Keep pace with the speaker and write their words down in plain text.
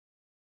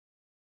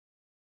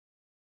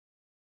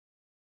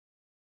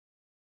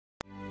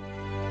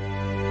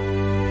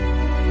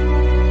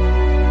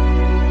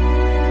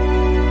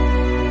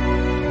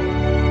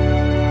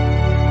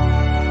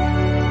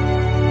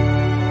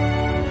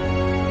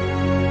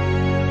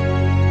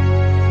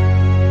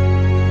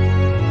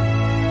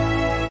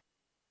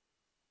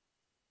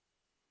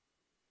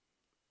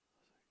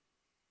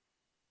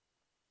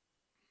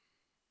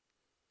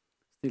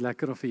nie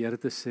lekker om vir die Here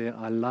te sê,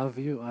 I love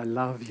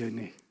you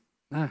nie.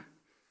 Nee,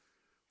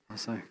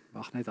 as hy,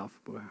 wag net af,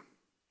 bo.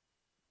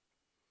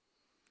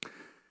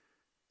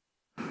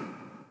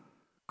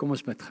 Kom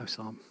ons bid gou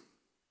saam.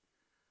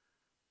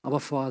 Aba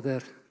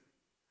Vader,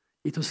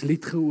 U het ons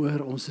lied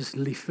gehoor, ons is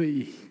lief vir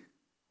U.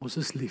 Ons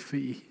is lief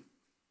vir U.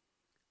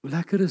 Hoe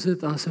lekker is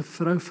dit as 'n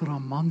vrou vir haar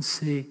man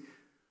sê,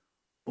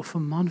 of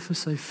 'n man vir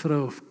sy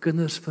vrou, of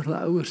kinders vir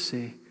hulle ouers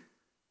sê,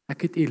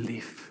 ek het U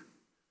lief.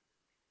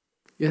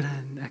 Here,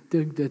 en ek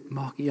dink dit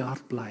maak U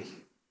hart bly.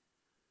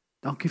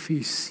 Dankie vir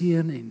U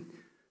seën en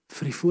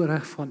vir die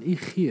voorreg van U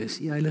Gees,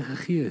 U Heilige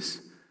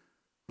Gees,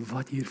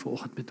 wat hier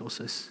vanoggend met ons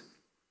is.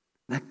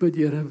 En ek bid,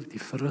 Here, die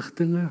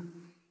verrigtinge,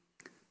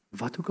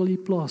 wat ook al hier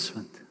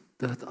plaasvind,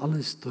 dat dit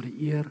alles tot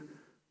die eer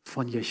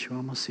van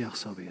Yeshua Messias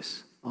sal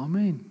wees.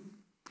 Amen.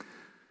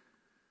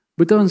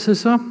 Boetie en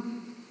sissa,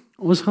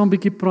 ons gaan 'n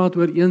bietjie praat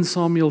oor 1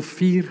 Samuel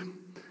 4.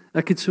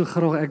 Ek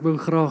wou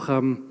graag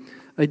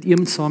uit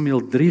 1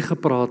 Samuel 3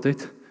 gepraat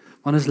het,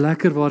 want is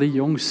lekker waar die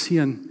jong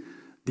seun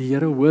die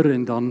Here hoor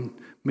en dan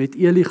met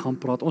Eli gaan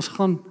praat. Ons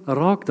gaan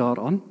raak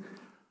daaraan,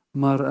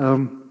 maar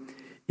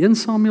 1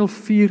 Samuel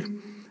 4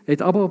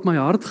 het Abba op my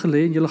hart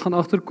gelê en julle gaan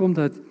agterkom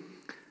dat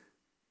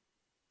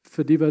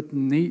vir die wat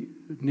nie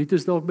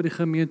is dalk by die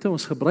gemeente,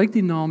 ons gebruik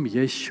die naam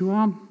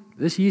Yeshua,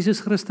 dis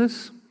Jesus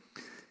Christus,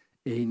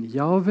 en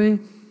Yahweh,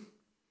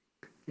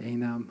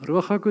 en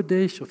Ruach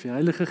HaKodesh, of die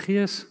Heilige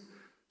Gees,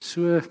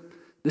 so,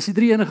 dis die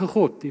drie enige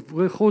God, die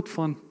God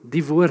van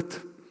die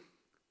woord,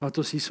 wat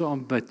ons hier so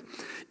aanbid.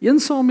 1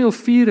 Samuel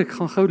 4, ek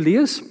gaan gou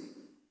lees,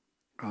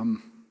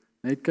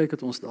 net kyk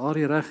dat ons daar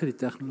hier reg het,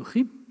 die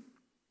tegnologie.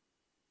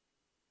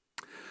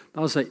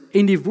 Daar sê,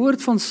 en die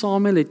woord van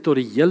Samuel het tot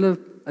die hele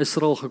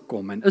Israel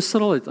gekom, en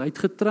Israel het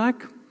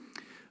uitgetrek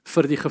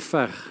vir die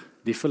geveg,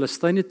 die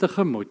Filistyne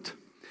tegemoet,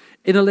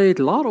 en hulle het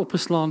laar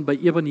opgeslaan by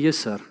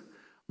Ebenezer,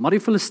 maar die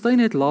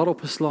Filistyne het laar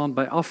opgeslaan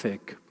by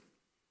Afek.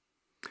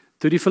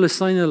 Toe die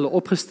Filistyne hulle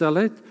opgestel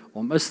het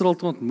om Israel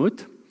te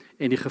ontmoet,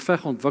 en die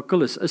geveg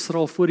ontwikkel, is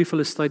Israel voor die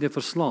Filistyne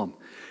verslaan,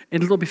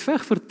 en het op die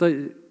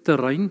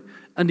vegterrein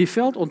in die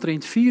veld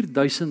omtrent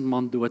 4000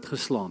 man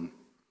doodgeslaan.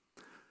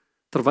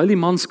 Terwyl die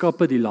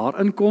manskappe die laar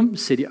inkom,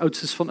 sê die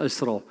oudstes van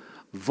Israel,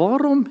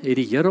 waarom het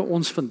die Here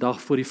ons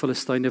vandag voor die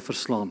Filistyne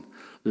verslaan?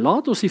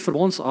 Laat ons die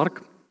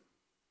verbondsark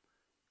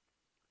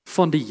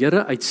van die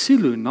Here uit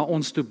Silo na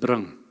ons toe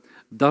bring,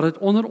 dat dit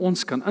onder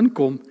ons kan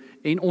inkom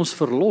en ons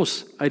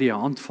verlos uit die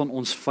hand van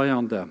ons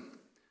vyande.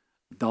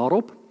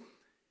 Daarop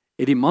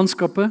het die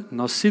manskappe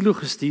na Silo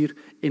gestuur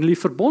en die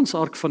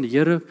verbondsark van die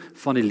Here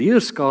van die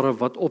leerskare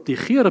wat op die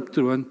Gerub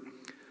troon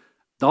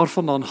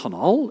daarvandaan gaan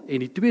haal, en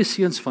die 2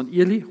 seuns van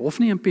Eli,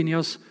 Hofni en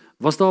Pinias,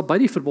 was daar by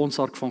die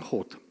verbondsark van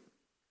God.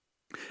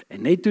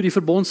 En net toe die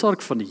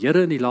verbondsark van die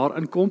Here in die laar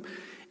inkom,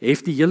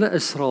 het die hele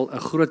Israel 'n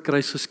groot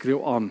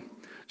kruisgeskreeu aan,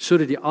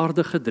 sodat die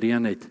aarde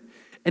gedreun het.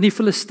 En die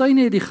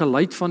Filistyne het die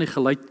geluid van die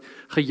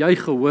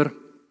gejuig gehoor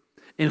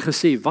en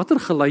gesê, watter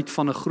geluid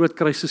van 'n groot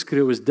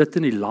kruisgeskreeu is dit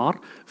in die laar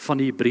van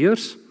die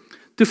Hebreërs?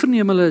 Toe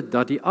verneem hulle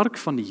dat die ark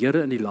van die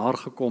Here in die laar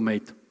gekom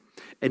het.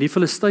 En die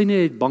Filistyne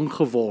het bang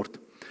geword,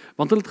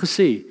 want hulle het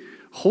gesê,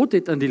 God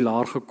het in die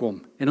laar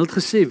gekom. En hulle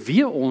het gesê,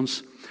 wee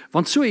ons,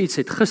 want so iets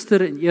het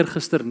gister en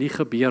eergister nie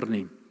gebeur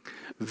nie.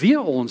 Wee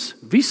ons,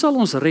 wie sal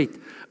ons red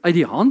uit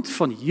die hand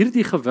van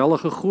hierdie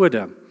gewellige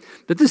gode?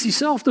 Dit is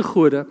dieselfde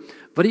gode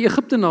wat die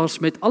Egiptenaars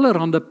met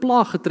allerhande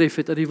plaag getref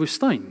het in die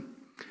woestyn.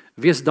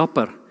 Wees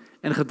dapper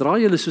en gedra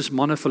julle soos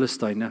manne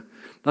Filistyne,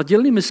 dat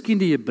julle nie miskien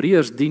die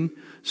Hebreërs dien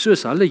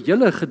soos hulle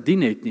julle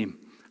gedien het nie.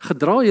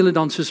 Gedra julle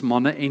dan soos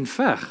manne en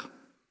veg.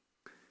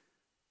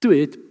 Toe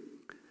het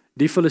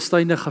die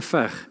Filistyne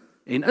geveg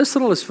en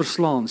Israel is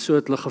verslaan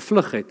sodat hulle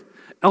gevlug het,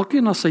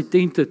 elkeen na sy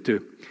tente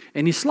toe.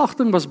 En die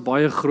slagting was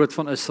baie groot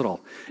van Israel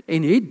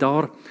en het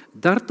daar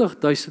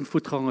 30.000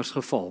 voetgangers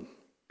geval.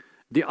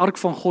 Die ark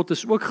van God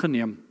is ook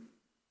geneem.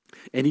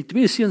 En die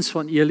 2 seuns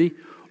van Eli,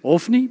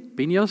 Hofni,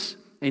 Pinias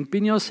en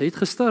Pinias het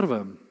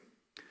gesterwe.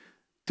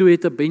 Toe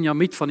het 'n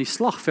Benjamiet van die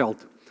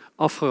slagveld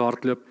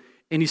afgehardloop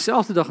en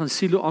dieselfde dag in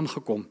Silo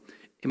aangekom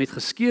en met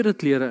geskeurde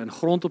klere en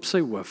grond op sy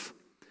hoof.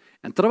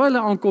 En terwyl hy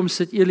aankom,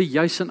 sit Eli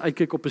juis en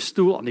uitkyk op 'n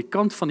stoel aan die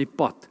kant van die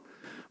pad,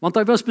 want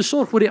hy was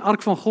besorg oor die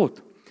ark van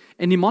God.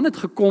 En die man het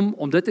gekom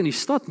om dit in die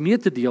stad mee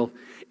te deel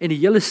en die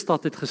hele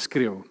stad het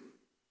geskreeu.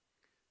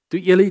 Toe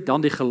Eli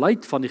dan die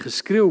geluid van die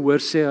geskreeu hoor,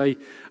 sê hy,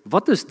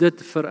 wat is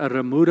dit vir 'n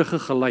rumoerige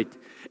geluid?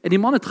 En die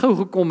man het gou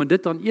gekom en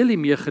dit aan Eli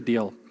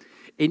meegedeel.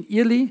 En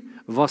Eli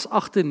was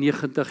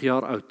 98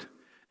 jaar oud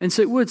en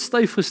sy oë het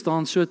styf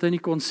gestaan sodat hy nie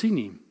kon sien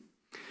nie.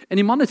 En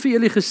die man het vir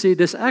Eli gesê,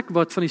 dis ek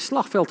wat van die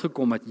slagveld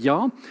gekom het.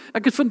 Ja,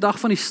 ek het vandag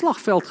van die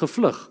slagveld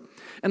gevlug.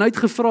 En hy het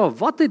gevra,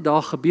 wat het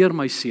daar gebeur,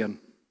 my seun?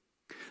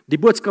 Die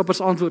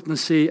boodskappers antwoord en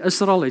sê,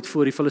 Israel het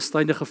voor die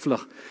Filistyne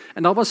gevlug.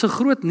 En daar was 'n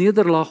groot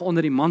nederlaag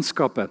onder die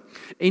manskappe.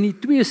 En die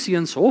 2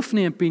 seuns,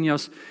 Hofni en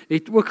Pinias,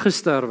 het ook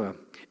gesterwe.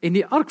 En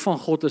die ark van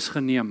God is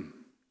geneem.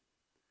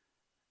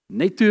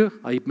 Net toe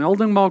hy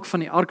melding maak van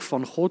die ark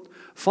van God,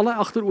 val hy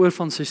agteroor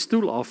van sy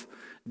stoel af,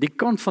 die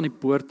kant van die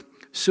poort,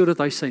 sodat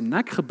hy sy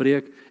nek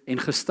gebreek en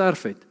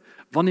gesterf het,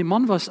 want die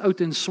man was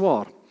oud en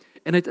swaar,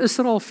 en het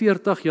Israel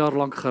 40 jaar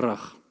lank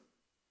gerig.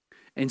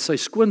 En sy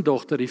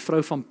skoondogter, die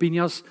vrou van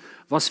Pinias,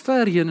 was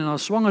verheen in haar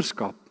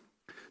swangerskap.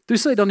 Toe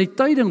sy dan die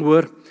tyding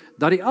hoor,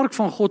 dat die ark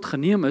van God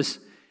geneem is,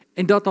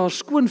 en dat haar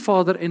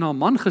skoonvader en haar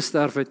man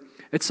gesterf het,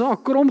 het sy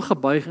haar krom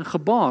gebuig en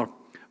gebaar,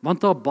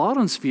 want haar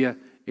barenswee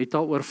het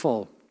haar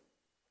oorval.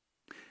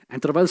 En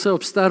terwyl sy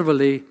op sterwe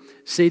lê,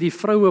 sê die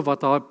vroue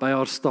wat by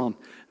haar staan,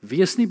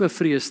 wees nie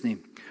bevrees nie,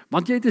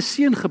 want jy het 'n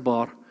seun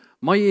gebaar,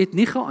 maar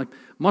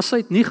sy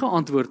het nie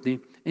geantwoord nie,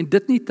 en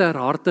dit nie ter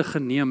harte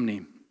geneem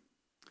nie.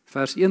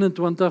 Vers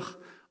 21,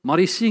 maar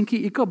die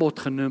seentjie Ikabod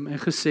genoem en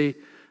gesê,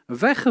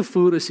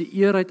 weggevoer is die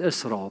eer uit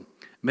Israel,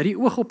 met die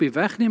oog op die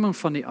wegneming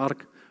van die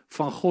ark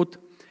van God,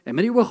 en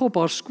met die oog op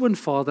haar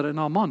skoonvader en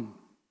haar man.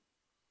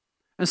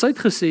 En sy het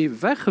gesê,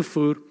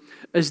 weggevoer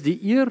is die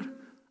eer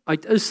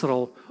uit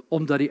Israel,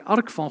 omdat die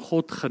ark van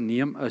God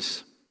geneem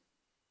is.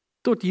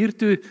 Tot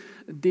hiertoe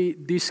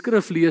die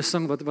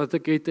skriflesing wat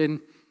ek het,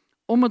 en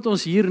omdat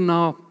ons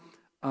hierna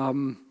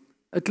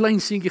 'n klein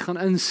seentjie gaan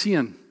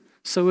inseën,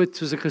 sou het,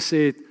 soos ek gesê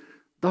het,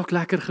 dalk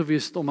lekker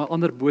gewees het om 'n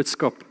ander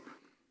boodskap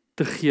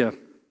te gee,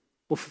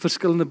 of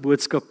verskillende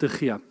boodskap te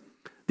gee.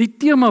 Die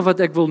tema wat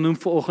ek wil noem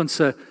vir oggend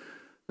se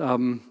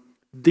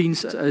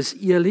diens is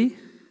Eli,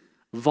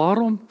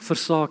 waarom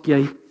versaak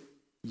jy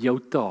jou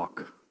taak?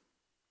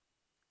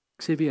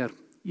 Ek sê weer,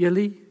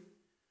 Eli,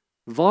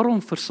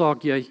 waarom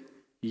versaak jy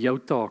jou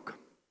taak?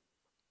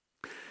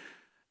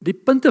 Die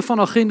punte van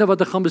agenda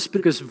wat ek gaan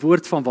bespreek is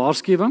woord van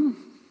waarskuwing,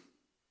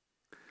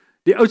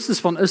 die oudstes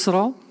van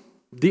Israel,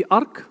 die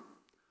ark,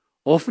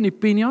 Hof van die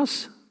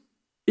Pinias,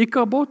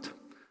 Ikabod,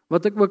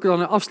 wat ek ook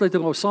dan 'n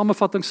afsluiting of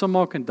samevatting sal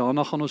maak, en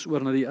daarna gaan ons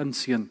oor na die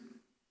inseën.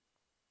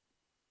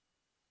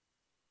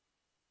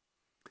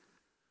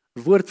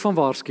 Woord van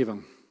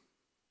waarskuwing.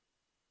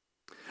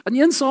 In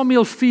 1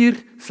 Samuel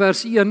 4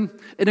 vers 1,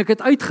 en ek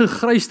het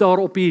uitgegrys daar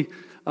op die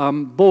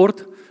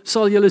bord,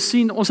 sal julle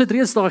sien, ons het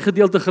reeds daai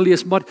gedeelte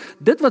gelees, maar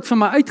dit wat vir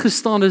my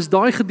uitgestaan is,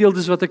 daai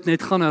gedeeltes wat ek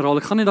net gaan herhaal,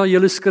 ek gaan nie daai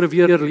hele skrif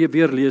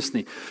weer lees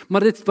nie,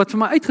 maar dit wat vir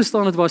my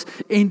uitgestaan het was,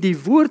 en die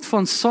woord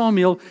van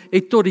Samuel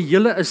het tot die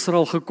hele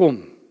Israel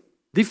gekom.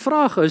 Die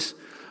vraag is,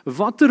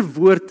 watter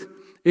woord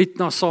het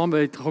na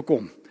Samuel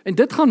gekom? En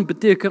dit gaan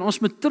beteken, ons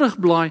moet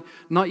terugblaai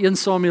na 1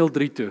 Samuel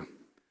 3 toe.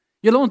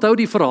 Julle onthou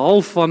die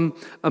verhaal van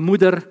 'n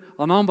moeder,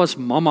 haar naam was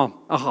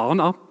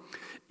Hanna,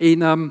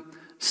 en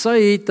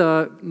sy het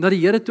na die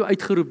Here toe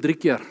uitgeroep 3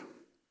 keer,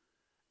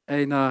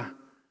 en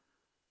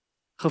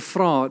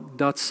gevra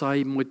dat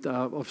sy moet,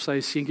 of sy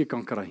 'n seentjie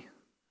kan kry.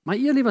 Maar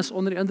Eli was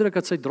onder die indruk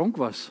dat sy dronk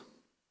was.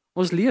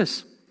 Ons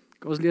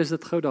lees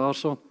dit gou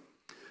daarso,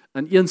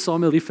 in 1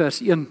 Samuel 3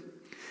 vers 1.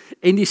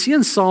 En die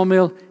seun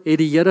Samuel het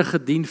die Here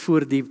gedien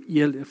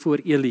voor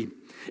Eli.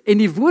 En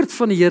die woord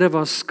van die Here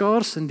was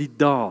skaars in die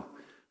dae.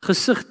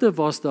 Gesigte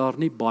was daar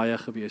nie baie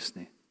gewees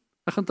nie.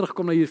 Ek gaan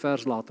terugkom na hierdie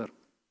vers later.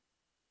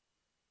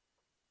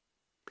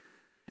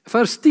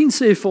 Vers 10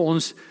 sê vir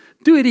ons,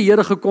 toe het die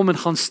Here gekom en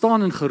gaan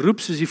staan en geroep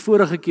soos die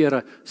vorige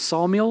kere,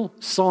 Samuel,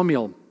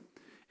 Samuel.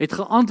 Het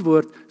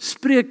geantwoord,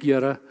 spreek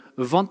Here,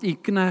 want u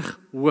knegt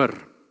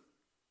hoor.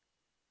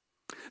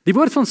 Die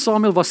woord van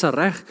Samuel was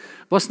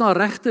na 'n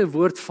regte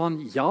woord van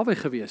Jahwe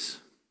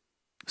gewees.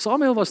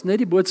 Samuel was net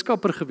die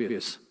boodskapper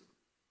gewees.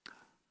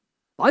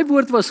 Daai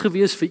woord was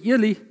gewees vir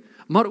Eli,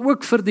 maar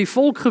ook vir die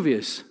volk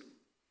gewees.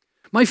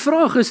 My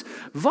vraag is,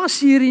 was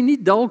hierdie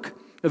nie dalk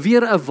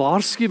weer 'n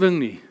waarskuwing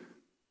nie?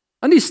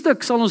 In die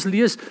stuk sal ons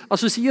lees,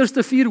 as ons die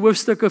eerste 4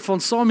 hoofstukke van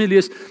Samuel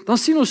lees, dan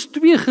sien ons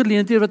 2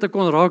 geleenthede wat ek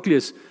kon raak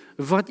lees,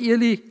 wat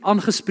Eli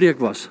aangespreek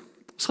was.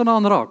 Ons gaan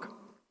daaraan raak.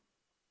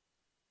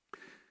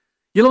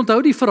 Julle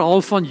onthou die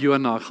verhaal van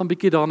Jona, ek gaan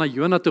bietjie daar na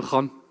Jona toe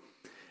gaan,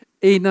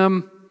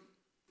 en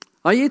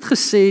hy het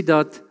gesê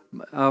dat,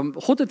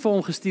 God het vir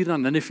hom gestuur na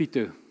Ninive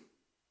toe.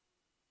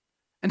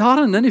 En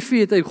daar in Ninive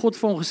het hy God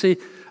vir hom gesê,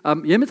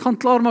 jy moet gaan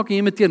klaarmaak en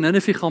jy moet teen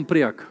Ninive gaan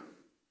preek.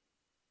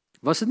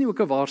 Was dit nie ook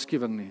 'n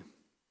waarskuwing nie?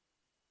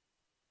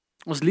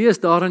 Ons lees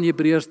daar in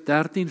Hebreërs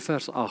 13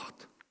 vers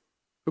 8.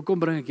 Hoekom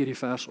bring ek hierdie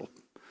vers op?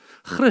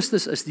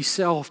 Christus is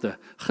dieselfde,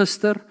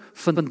 gister,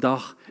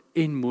 vandag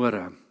en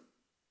môre.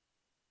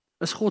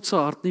 Is God se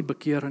hart nie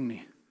bekering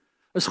nie?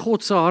 Is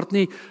God se hart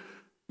nie,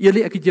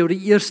 Eli, ek het jou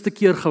die eerste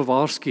keer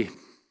gewaarsku.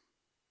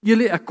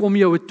 Eli, ek kom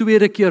jou 'n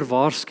tweede keer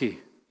waarsku.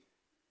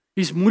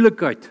 Hier's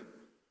moeilikheid.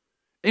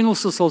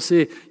 Engelse sal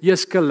sê,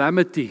 hier's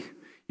calamity.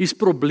 Hier's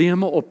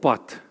probleme op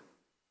pad.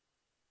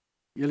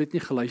 Jy het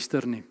nie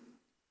geluister nie.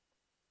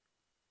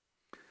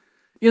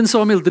 1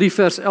 Samuel 3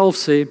 vers 11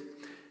 sê,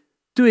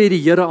 toe het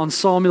die Here aan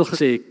Samuel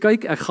gesê,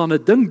 kyk, ek gaan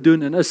 'n ding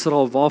doen in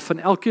Israel, waarvan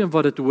elkeen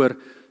wat dit hoor,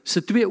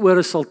 sy 2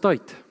 ore sal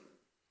tyd.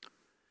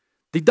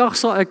 Die dag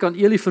sal ek aan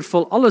Eli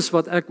vervul alles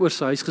wat ek oor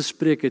sy huis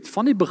gespreek het,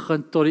 van die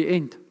begin tot die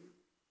eind.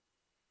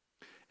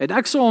 En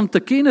ek sal hom te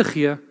kenne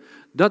gee,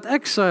 dat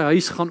ek sy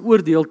huis gaan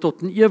oordeel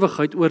tot in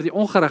ewigheid oor die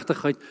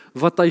ongeregtigheid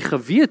wat hy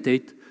geweet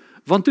het,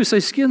 want toe sy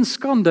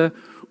skande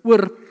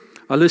oor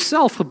hulle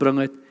self gebring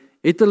het,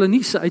 het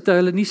hy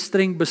hulle nie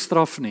streng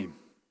bestraf nie.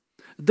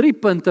 3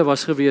 punte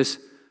was gewees,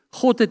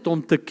 God het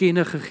hom te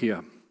kenne gegee.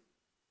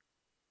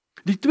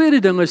 Die tweede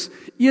ding is,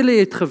 Eli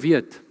het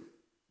geweet.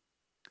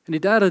 En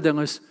die derde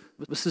ding is,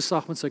 was te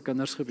sag met sy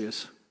kinders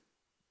gewees.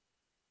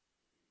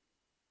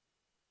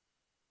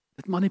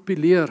 Dit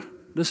manipuleer.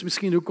 Dis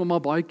miskien hoekom maar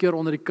baie keer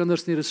onder die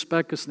kinders nie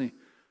respek is nie.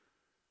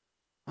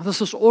 Want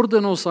as ons orde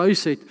in ons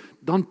huis het,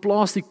 dan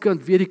plaas die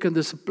kind, weet die kind,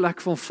 dis 'n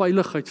plek van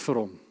veiligheid vir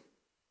hom.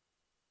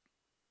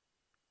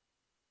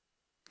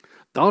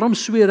 Daarom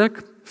sweer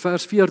ek,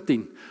 vers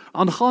 14,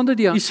 aangaande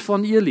die huis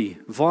van Eli,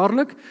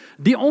 waarlik,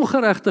 die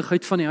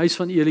ongeregtigheid van die huis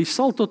van Eli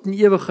sal tot in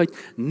ewigheid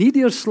nie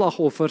deur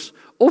slagoffers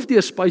of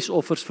deur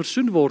spysoffers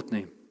versoen word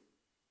nie.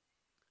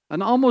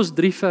 In Amos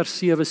 3 vers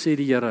 7 sê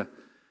die Here,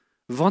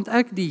 want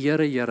ek die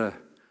Here,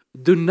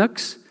 doen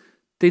niks,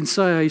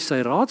 tensy hy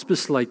sy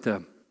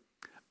raadsbesluite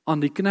aan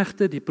die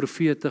knegte, die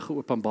profete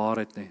geopenbaar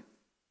het nie.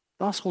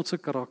 Daar's God se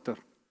karakter.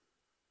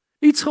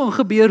 Iets gaan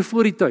gebeur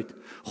voor die tyd.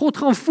 God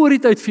gaan voor die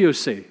tyd vir jou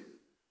sê,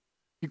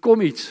 hier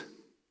kom iets.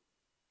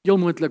 Heel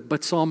moontlik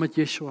bid saam met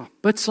Yeshua.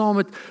 Bid saam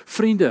met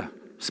vriende,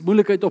 as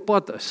moeilikheid op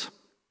pad is.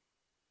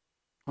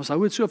 Ons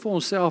hou dit so vir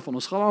onsself en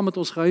ons gaan aan met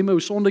ons geheime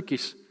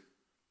sondetjies.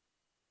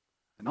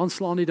 En dan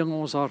slaan die dinge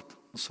ons hart.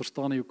 Ons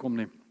verstaan nie hoekom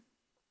nie.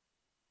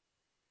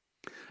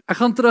 Ek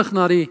gaan terug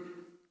na die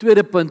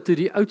tweede punt toe,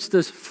 die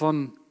oudstes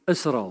van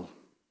Israel.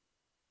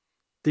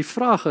 Die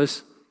vraag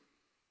is,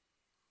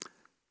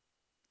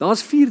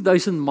 daar's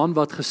 4000 man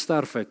wat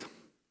gesterf het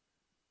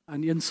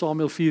in 1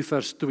 Samuel 4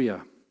 vers 2.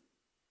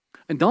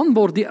 En dan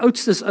word die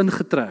oudstes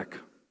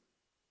ingetrek.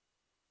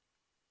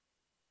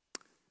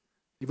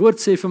 Die woord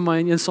sê vir my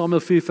in 1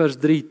 Samuel 4 vers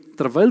 3,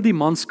 terwyl die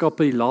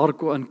manskappe die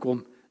Larko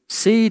inkom,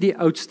 sê die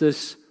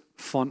oudstes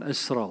van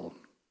Israel.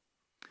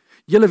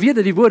 Julle weet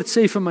dat die woord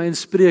sê vir my in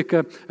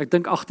Spreuke, ek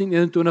dink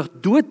 18:21,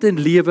 dood en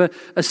lewe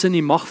is in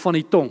die mag van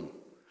die tong.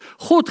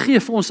 God gee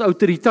vir ons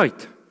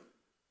autoriteit.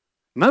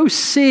 Nou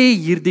sê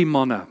hierdie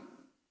manne,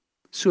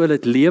 so hulle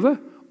het lewe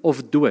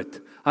of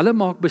dood. Hulle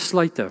maak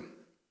besluite.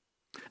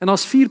 En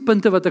daar's 4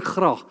 punte wat ek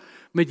graag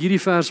met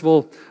hierdie vers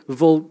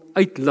wil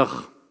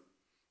uitlig.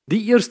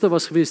 Die eerste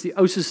was gewees, die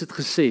ouses het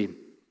gesê,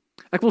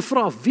 ek wil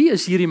vra, wie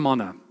is hierdie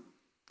manne?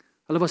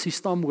 Hulle was die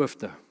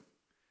stamhoofde,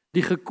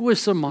 die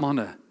gekose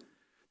manne,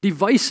 die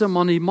wyse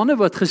manne, die manne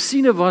wat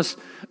gesiene was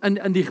in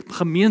die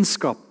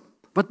gemeenskap,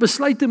 wat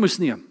besluite moes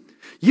neem.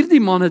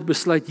 Hierdie man het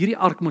besluit, hierdie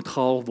ark moet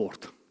gehaal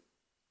word.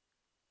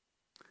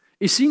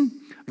 Jy sien,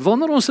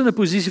 wanneer ons in 'n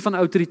posisie van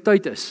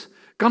autoriteit is,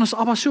 kan ons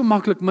Abba so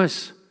maklik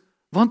mis,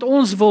 want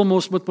ons wil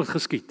mos moet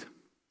geskied.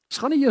 Ons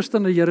gaan nie eers na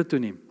die Here toe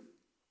nie.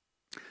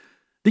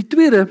 Die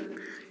tweede,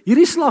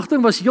 hierdie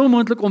slagting was heel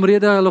moontlik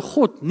omrede hulle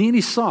God nie in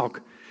die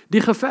saak,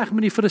 die geveg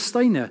met die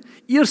Filistyne,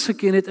 eers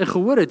geken het en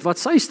gehoor het wat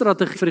sy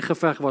strategie vir die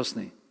geveg was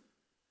nie.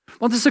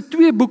 Want as ek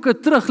 2 boeke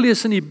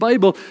teruglees in die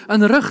Bybel,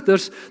 in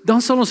Rigters,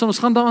 dan sal ons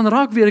gaan daaraan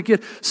raak weer 'n keer,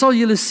 sal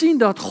julle sien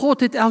dat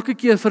God het elke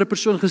keer vir 'n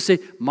persoon gesê,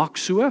 maak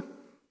so,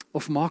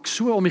 of maak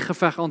so om die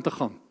geveg aan te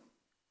gaan.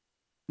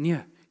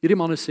 Nee, hierdie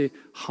manne sê,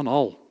 gaan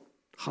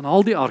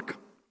haal die ark.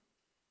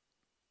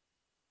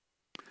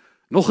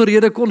 Nog 'n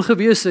rede kon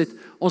gewees het,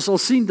 ons sal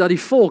sien dat die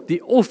volk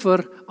die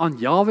offer aan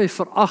Jahwe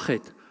verag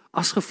het,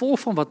 as gevolg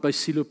van wat by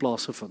Silo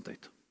plaasgevind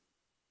het.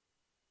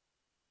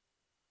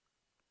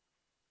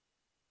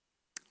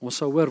 Ons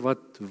sal hoor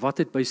wat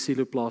het by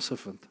Silo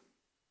plaasgevind.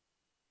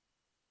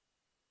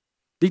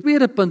 Die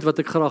tweede punt wat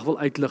ek graag wil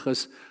uitlig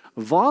is,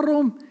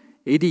 waarom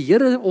het die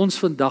Here ons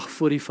vandag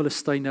voor die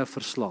Filistyne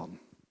verslaan?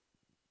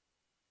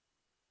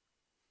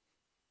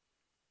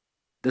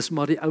 Dis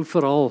maar die ou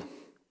verhaal.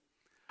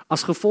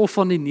 As gevolg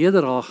van die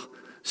nederlaag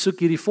soek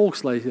hierdie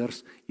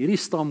volksleiers, hierdie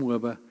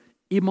stamhowe,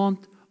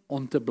 iemand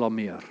om te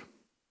blameer.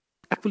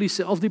 Ek wil nie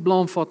self die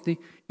blame vat nie,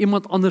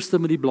 iemand anders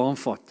moet die blame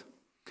vat.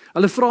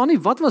 Hulle vra nie,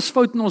 wat was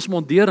fout in ons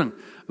mondering,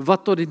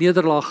 wat tot die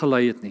nederlaag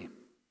gelei het nie.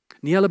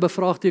 Nie hulle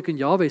bevraagteken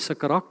Jahwe se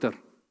karakter.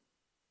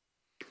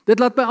 Dit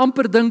laat my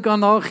amper dink aan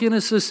na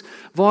Genesis,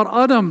 waar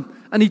Adam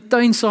in die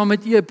tuin saam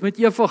met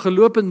Eva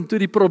geloop en toe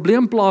die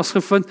probleem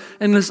plaasgevind,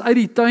 en hulle is uit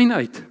die tuin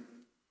uit.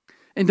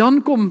 En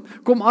dan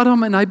kom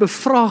Adam en hy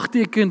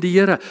bevraagteken die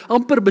Here,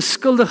 amper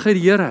beskuldig hy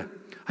die Here.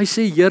 Hy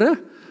sê, Here,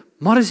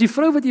 maar is die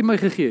vrou wat jy my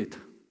gegee het?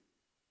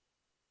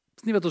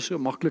 Dis nie wat ons so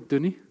maklik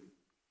doen nie.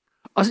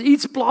 As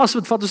iets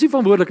plaasvind, vat ons nie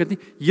verantwoordelikheid nie.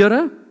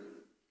 Here,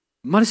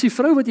 maar is die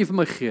vrou wat jy vir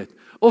my gegee het?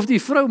 Of die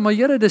vrou, maar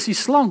Here, dis die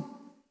slang.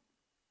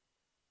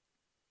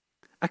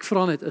 Ek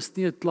vra net, is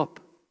nie 'n klap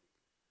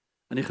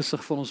in die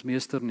gesig van ons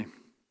meester nie.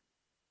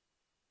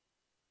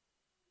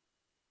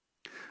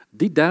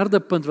 Die derde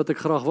punt wat ek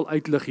graag wil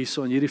uitlig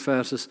hierso in hierdie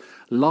vers is,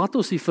 laat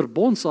ons die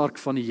verbondsark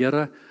van die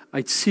Here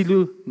uit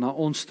Silo na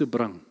ons toe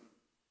bring.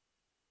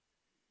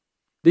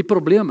 Die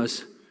probleem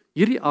is,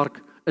 hierdie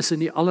ark is in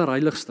die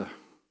allerheiligste.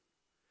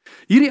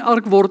 Hierdie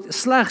ark word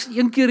slegs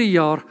 1 keer 'n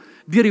jaar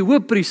deur die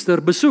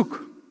hoofpriester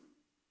besoek.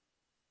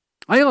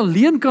 Hy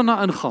alleen kan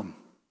daar ingaan.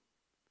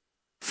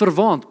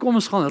 Verwaand, kom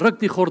ons gaan ruk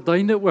die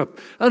gordyne oop,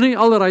 in die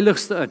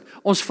allerheiligste in.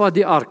 Ons vat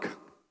die ark.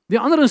 Die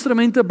ander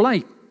instrumente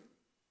bly.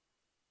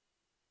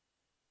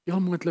 Ja,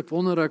 moontlik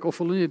wonder ek of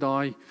hulle nie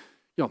daai,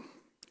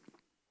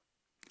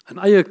 In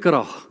eie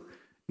krag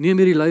neem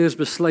hierdie leiers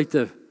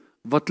besluite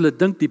wat hulle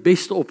dink die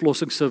beste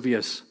oplossing sou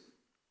wees.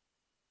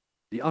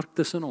 Die ark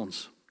tussen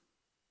ons.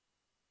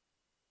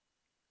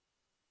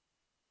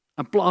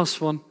 In plaas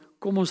van,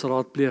 kom ons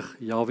raadpleeg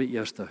Jahwe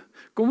eerste.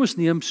 Kom ons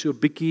neem so 'n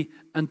bietjie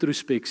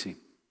introspeksie.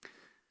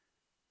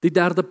 Die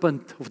derde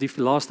punt, of die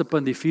laaste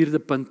punt, die vierde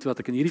punt wat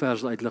ek in hierdie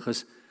vers uitlig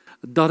is,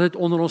 dat dit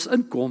onder ons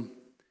inkom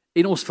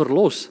en ons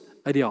verlos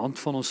uit die hand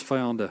van ons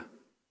vyande.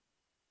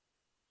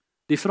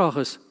 Die vraag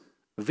is,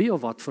 wie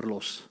of wat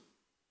verlos?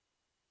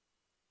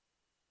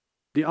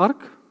 Die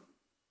ark?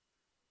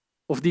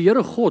 Of die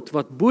Here God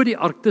wat bo die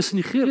ark tussen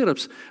die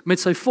gerubs met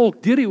sy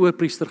volk deur die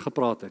hoëpriester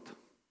gepraat het?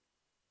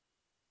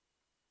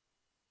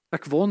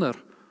 Ek wonder,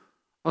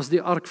 as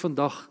die ark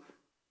vandag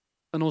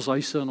in ons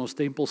huise en ons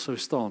tempel sou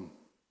staan,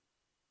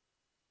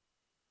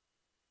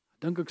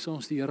 dink ek sou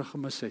ons die Here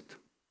gemis het.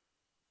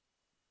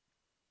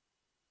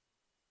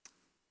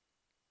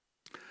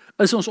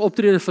 Is ons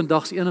optrede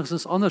vandag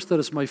enigstens anders,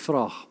 is my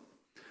vraag.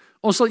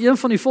 Ons sal een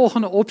van die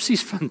volgende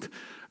opsies vind.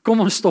 Kom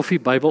ons stof die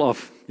Bybel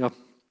af. Ja.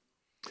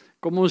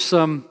 Kom ons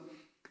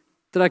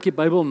trek die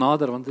Bybel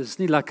nader, want dit is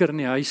nie lekker in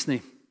die huis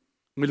nie.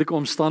 Moeilike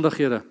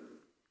omstandighede.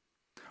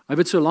 Hy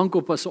het so lank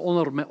op as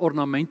 'n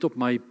ornament op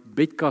my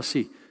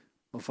bedkassie,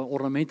 of 'n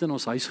ornament in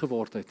ons huis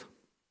geword het.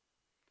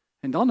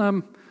 En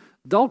dan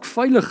dalk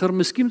veiliger,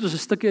 miskien moet ons 'n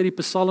stukkie uit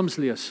die Psalms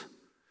lees.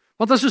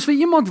 Want as ons vir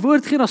iemand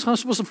woord gee, dan gaan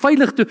ons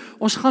veilig toe,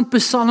 ons gaan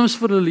Psalms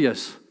vir hulle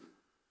lees.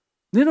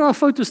 Nie dat daar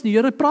fout is nie,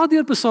 Here, praat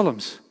deur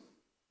Psalms.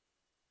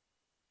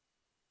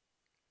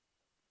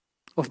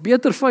 Of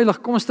beter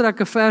veilig, kom ons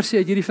trek 'n versie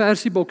uit hierdie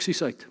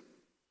versieboksies uit.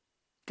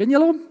 Ken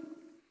julle hom?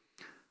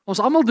 Ons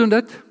almal doen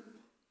dit.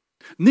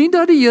 Nie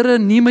dat die Here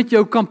nie met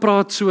jou kan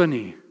praat so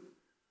nie.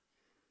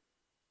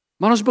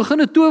 Maar ons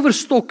begin 'n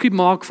towerstokkie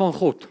maak van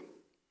God.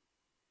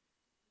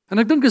 En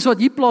ek dink dis wat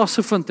hier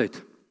plaasgevind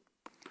het.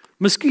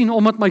 Miskien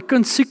omdat my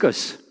kind siek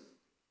is,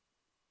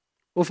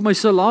 of my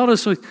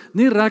salaris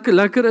nie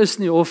lekker is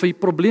nie, of die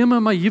probleme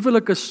in my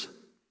huwelik is.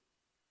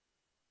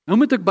 Nou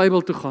moet ek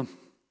Bybel toe gaan.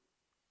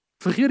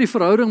 Vergeet die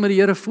verhouding met die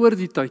Here voor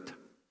die tyd.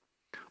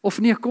 Of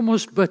nee, kom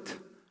ons bid.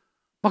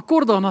 Maar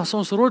kort daarna as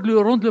ons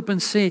rondloop en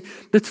sê,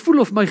 dit voel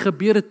of my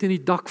gebede teen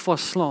die dak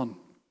vasslaan.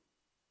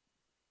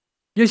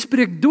 Jy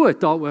spreek dood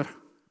daaroor.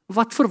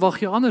 Wat verwag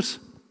jy anders?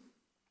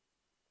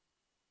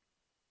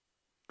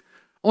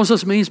 Ons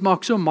as mens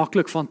maak so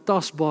maklik van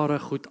tasbare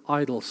goed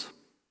idols,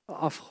 'n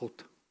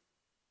afgod.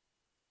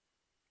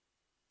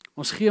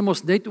 Ons gee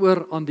mos net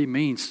oor aan die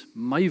mens,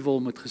 my wil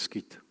moet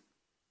geskied.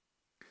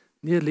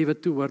 Nee, liewe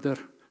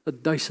toehoorder,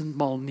 1000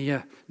 maal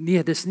nee.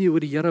 Nee, dis nie hoe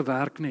die Here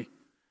werk nie.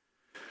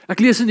 Ek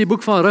lees in die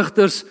boek van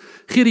Rigters,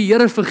 gee die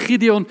Here vir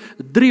Gideon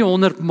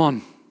 300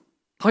 man.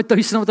 Daai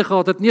 1000 wat hy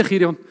gehad het, nee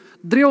Gideon,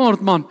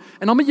 300 man.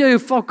 En dan moet jy 'n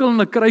fakkel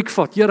en 'n kruik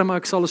vat. Here, maar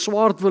ek sal 'n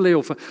swaard wil hê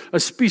of 'n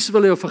spies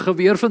wil hê of 'n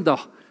geweer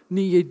vandag.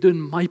 Nee, jy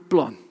doen my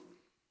plan.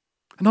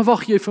 En dan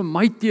wag jy vir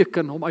my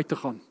teken om uit te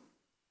gaan.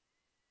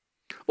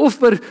 Of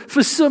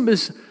vir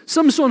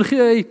Samson gee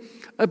hy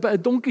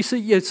 'n donkie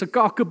se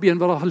kakebeen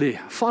wat daar lê.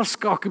 Vars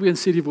kakebeen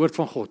sê die woord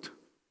van God.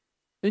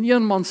 En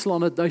een man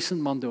slaan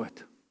 1000 man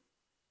dood.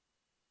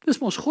 Dis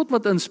mos God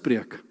wat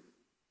inspreek.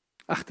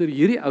 Egter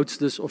hierdie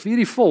oudstes of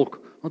hierdie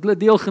volk, want hulle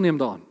deelgeneem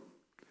daaraan,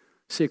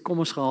 sê kom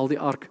ons gehaal die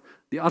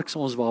ark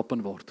sal ons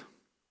wapen word.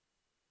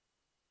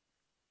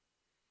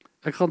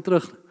 Ek gaan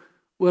terug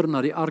oor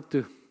na die ark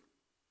toe.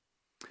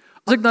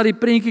 As ek na die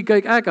prentjie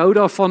kyk, ek hou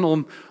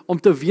daarvan om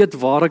te weet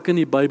waar ek in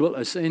die Bybel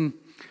is. En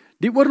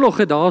die oorlog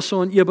het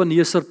daarso in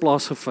Ebenezer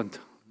plaasgevind.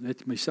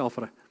 Net myself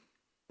reg.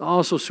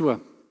 Daarso so.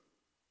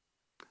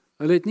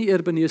 Hulle het nie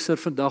Ebenezer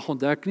vandag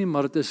ontdek nie,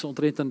 maar dit is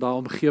omtrent in daai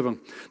omgewing.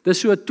 Dis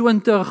so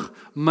 20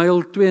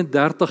 myl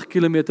 32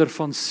 km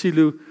van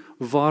Silo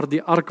waar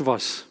die ark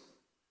was.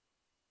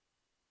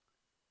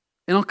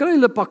 En dan kry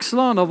hulle pak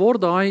slaan, dan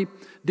word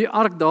die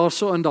ark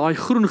daarso in daai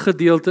groen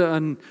gedeelte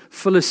in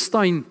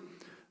Filistyn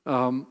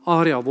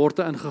area word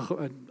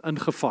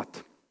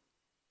ingevat.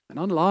 En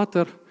dan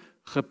later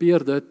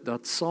gebeur dit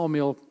dat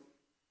Samuel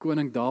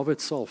koning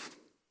Dawid salf.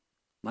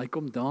 Hy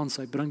kom dans,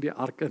 hy bring die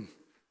ark in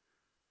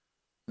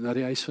na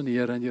die huis van die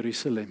Here in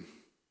Jerusalem.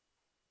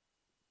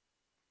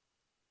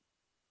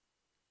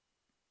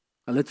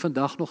 Hulle het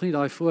vandag nog nie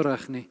daai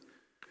voorreg nie.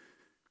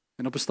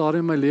 En op 'n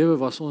stadium in my lewe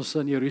was ons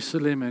in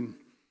Jerusalem en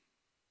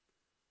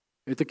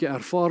het ek die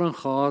ervaring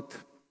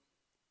gehad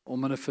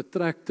om in 'n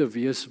vertrek te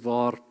wees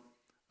waar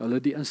hulle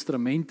die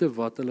instrumente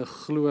wat hulle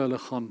glo hulle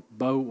gaan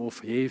bou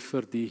of hê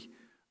vir die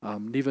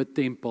nuwe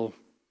tempel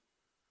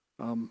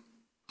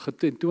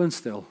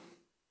getentoonstel.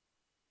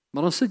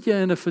 Maar dan sit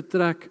jy in 'n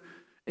vertrek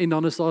en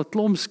dan is daar 'n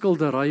klomp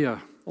skilderye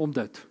om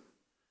dit.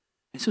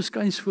 En so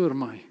skuins voor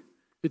my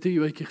het 'n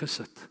joetjie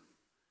gesit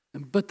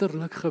en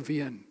bitterlik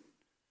geween.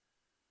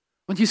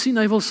 Want jy sien,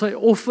 hy wil sy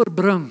offer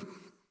bring.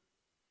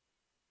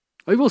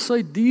 Hy wil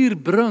sy dier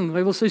bring,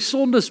 hy wil sy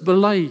sondes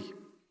bely.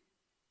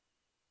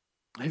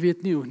 Hy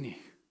weet nie hoe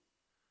nie.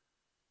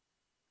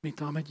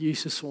 Met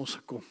Jesus vir ons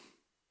gekom.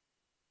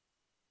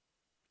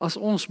 As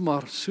ons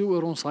maar so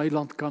oor ons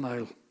heiland kan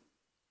huil.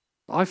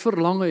 Daai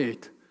verlange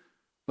het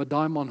wat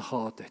daai man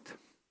gehad het.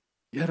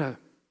 Here,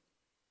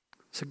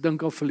 as ek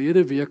dink aan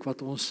verlede week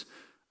wat ons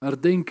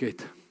herdenk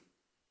het,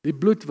 die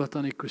bloed wat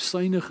aan die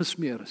kusyne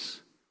gesmeer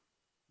is,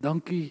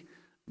 dankie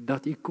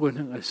dat U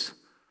koning is,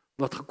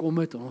 wat gekom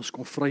het en ons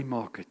kon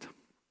vrymaak het.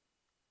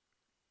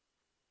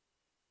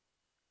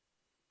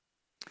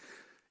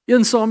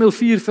 1 Samuel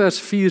 4 vers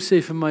 4 sê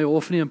vir my,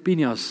 Hofni en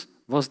Pinehas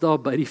was daar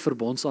by die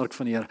verbondsark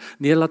van die Here.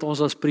 Nee, laat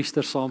ons as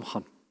priesters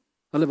saamgaan.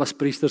 Hulle was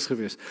priesters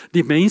gewees.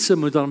 Die mense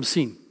moet hom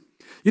sien.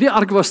 Hierdie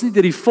ark was nie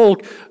deur die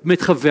volk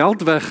met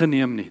geweld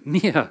weggeneem nie.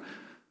 Nee,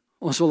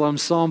 ons wil hom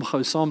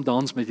saamgou, saam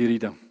dans met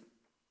hierdie ding.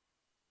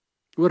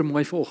 Hoor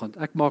mooi vanoggend,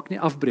 ek maak nie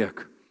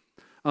afbreek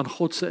aan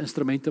God se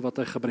instrumente wat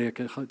hy gebruik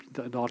het,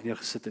 daar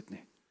neergesit het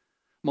nie.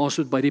 Maar ons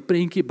moet by die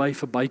prentjie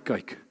verby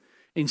kyk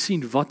en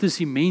sien wat is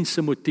die mens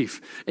se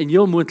motief en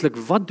heel moontlik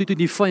wat doen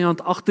die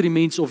vyand agter die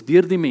mens of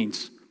deur die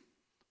mens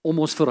om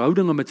ons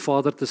verhoudinge met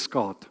Vader te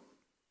skaad.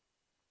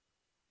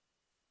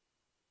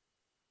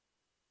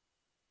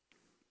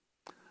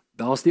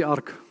 Daar's die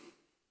ark.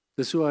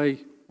 Dis hoe hy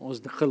ons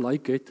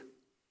gelyk het.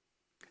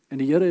 En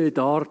die Here het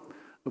daar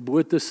 'n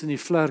boot tussen die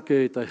vlerke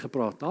het hy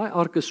gepraat. Daai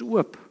ark is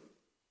oop.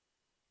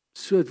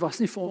 So dit was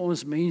nie vir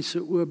ons mense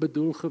oë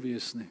bedoel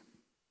gewees nie.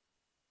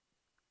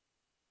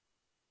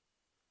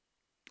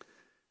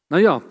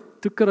 Nou ja,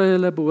 toe kry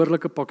hulle 'n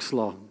behoorlike pak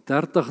slaag.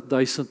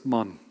 30,000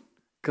 man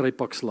kry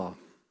pak slaag.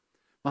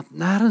 Want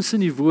nêrens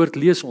in die woord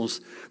lees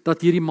ons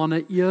dat hierdie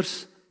manne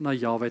eers na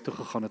Jahwe toe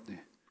gegaan het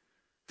nie.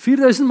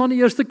 4,000 man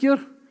die eerste keer?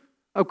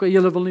 OK,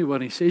 julle wil nie hoor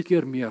nie, 6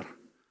 keer meer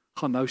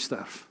gaan nou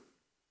sterf.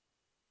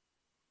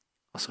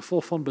 As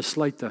gevolg van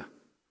besluite.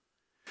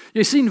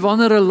 Jy sien,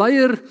 wanneer 'n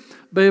leier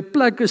by 'n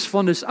plek is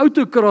van dis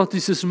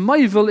autokraties, is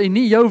my wil en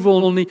nie jou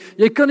wil nie,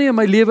 jy kan nie in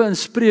my lewe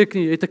inspreek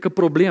nie, het ek 'n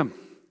probleem.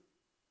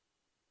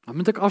 Dan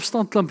moet ek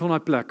afstand klim van daai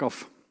plek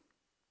af.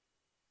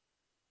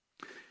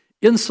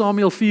 1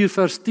 Samuel 4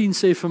 vers 10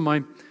 sê vir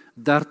my,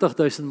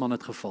 30,000 man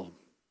het geval.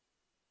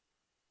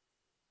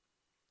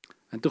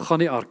 En toe gaan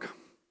die ark.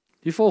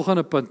 Die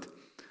volgende punt,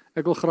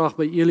 ek wil graag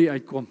by Eli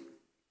uitkom.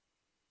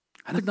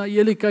 En ek na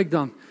Eli kyk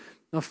dan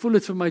voel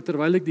dit vir my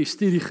terwyl ek die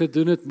studie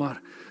gedoen het,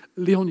 maar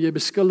Leon, jy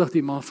beskuldig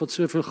die man van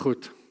soveel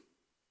goed.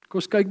 Kom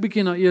ons kyk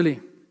bietjie na Eli.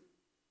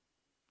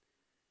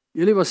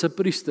 Eli was 'n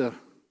priester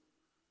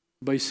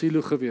by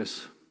Silo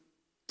gewees.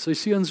 Sy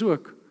seuns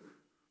ook.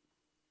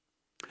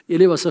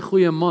 Eli was 'n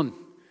goeie man.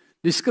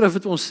 Die skrif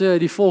het ons sê hy het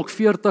die volk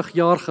 40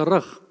 jaar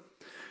gerig.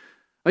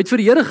 Hy het vir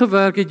die Here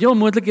gewerk, het heel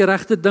moontlik die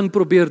regte ding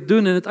probeer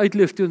doen en dit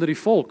uitleef teenoor die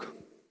volk.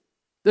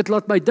 Dit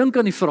laat my dink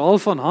aan die verhaal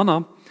van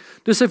Hanna,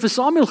 toe sy vir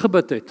Samuel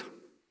gebid het.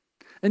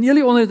 En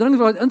Eli onder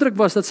die indruk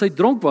was dat sy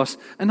dronk was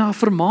en haar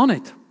vermaan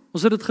het.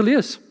 Ons het dit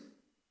gelees.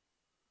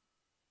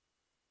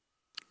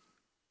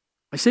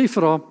 Hy sê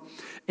vir haar,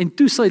 en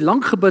toe sy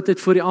lank gebid het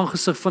voor die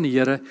aangesig van die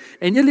Here,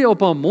 en Eli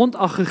op haar mond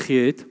ag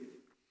gegee het,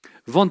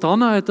 want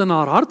Hanna het in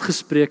haar hart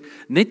gespreek,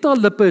 net haar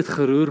lippe het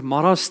geroer,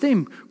 maar haar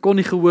stem kon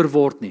nie gehoor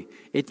word nie,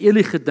 het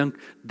Eli gedink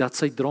dat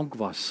sy dronk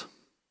was.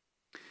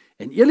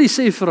 En Eli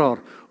sê vir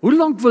haar, hoe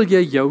lank wil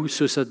jy jou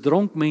soos 'n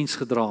dronk mens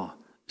gedra?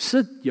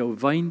 Sit jou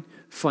wyn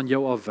van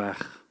jou af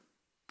weg.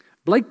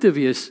 Blyk te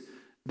wees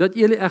dat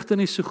Eli egter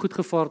nie so goed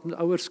gevaar het met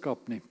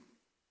ouerskap nie.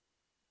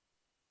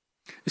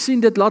 Jy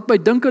sien, dit laat my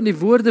dink aan die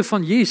woorde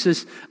van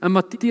Jesus in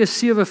Matteus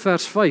 7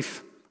 vers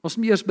 5. Ons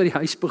moet eers by die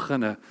huis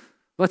beginne.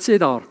 Wat sê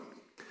daar?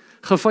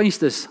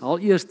 Geveinstes, haal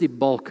eers die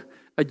balk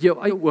uit jou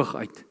eie oog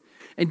uit.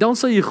 En dan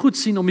sal jy goed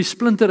sien om die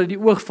splinter uit die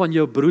oog van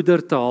jou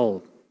broeder te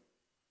haal.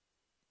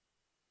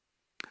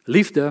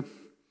 Liefde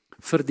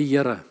vir die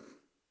Here.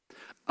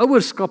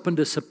 Ouerskap en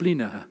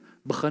dissipline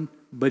begin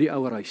by die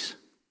ouerhuis.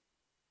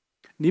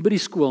 Nie by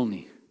die skool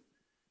nie.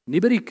 Nie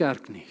by die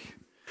kerk nie.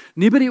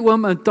 Nie by die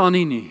oom en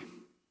tannie nie.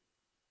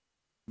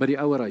 By die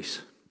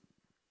ouerhuis.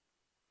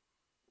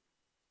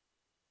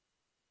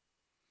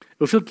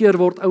 Hoeveel keer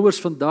word ouers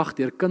vandag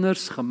deur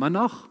kinders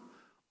geminag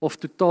of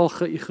totaal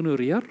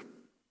geïgnoreer?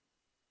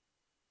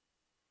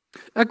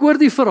 Ek hoor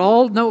die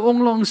verhaal nou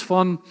onlangs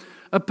van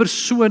 'n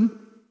persoon.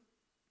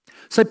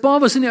 Sy pa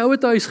was in die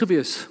ouete huis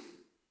gewees.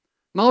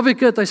 Naweek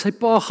het hy sy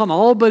pa gaan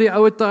haal by die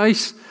ouete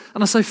huis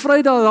en as hy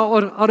Vrydag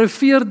daar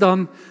arriveer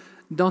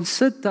dan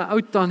sit 'n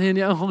ou tannie in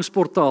die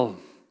ingangsportaal.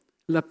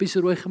 Lippies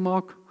rooi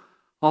gemaak,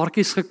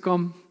 haartjies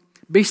gekam,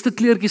 beste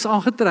kleertjies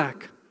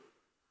aangetrek.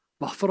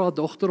 Wag vir haar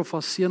dogter of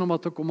haar seun om haar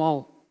te kom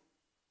haal.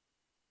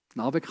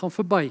 Naweek gaan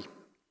verby.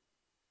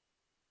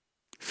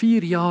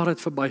 4 jaar het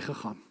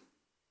verbygegaan.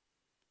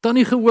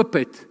 Tannie gehoop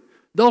het,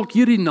 dalk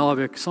hierdie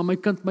naweek sal my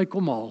kind my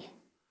kom haal.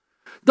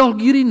 Dalk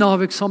hierdie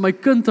naweek sal my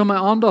kind aan my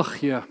aandag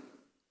gee.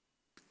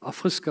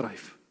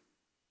 Afgeskryf.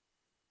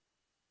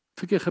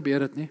 Verkeer gebeur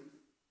dit nie.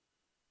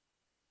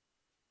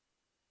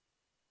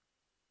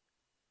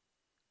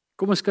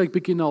 Kom ons kyk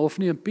bietjie na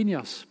Hofni en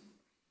Pinehas.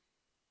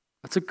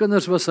 Wat se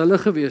kinders was hulle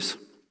gewees?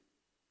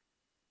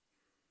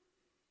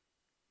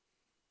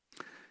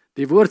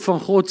 Die woord van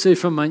God sê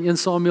vir my in 1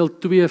 Samuel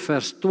 2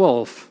 vers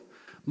 12,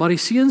 maar die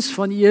seuns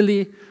van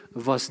Eli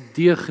was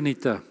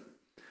deugniete.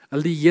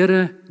 Hulle die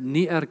Here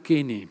nie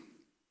erken nie.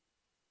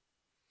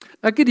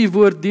 Ek het die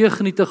woord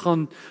deugniete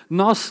gaan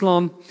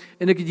naslaan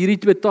en ek het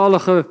hierdie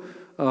tweetalige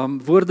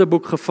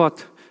woordeboek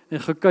gevat en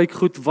gekyk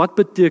goed wat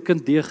beteken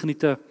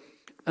deugniete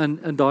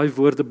in daai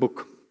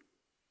woordeboek.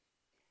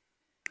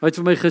 Hy het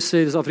vir my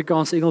gesê dis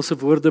Afrikaans-Engelse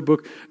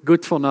woordeboek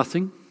good for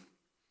nothing.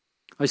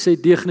 Hy sê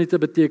deugniete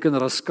beteken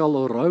rascal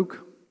or rogue,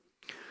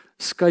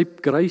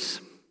 scape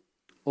grace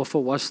of a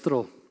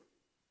wastrel.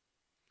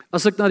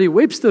 As ek na die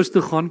Webster's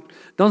toe gaan,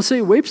 dan sê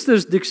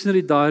Webster's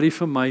Dictionary Diary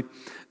vir my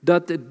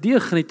dat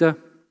deugniete,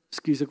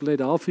 ekskuus ek wil dit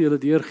daar vir julle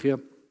deurgee,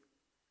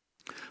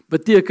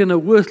 beteken a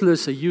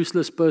worthless, a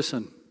useless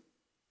person.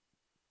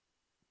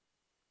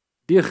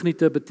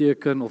 Deugniete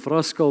beteken, of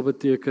rascal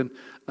beteken,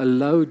 a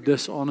low,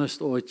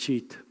 dishonest or a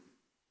cheat.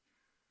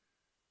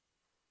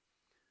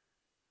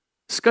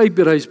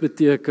 Scapegrace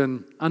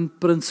beteken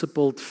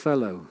unprincipled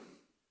fellow.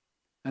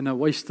 En a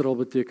wastrel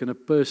beteken a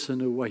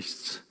person who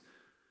wastes.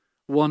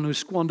 One who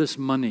squanders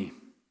money,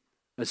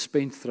 a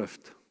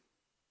spendthrift.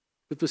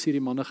 Dit was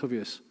hierdie manne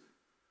gewees.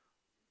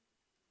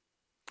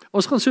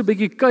 Ons gaan so 'n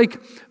bietjie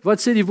kyk, wat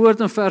sê die woord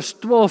in vers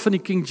 12 in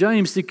die King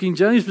James. Die King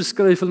James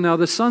beskryf hulle nou,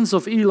 the sons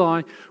of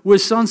Eli were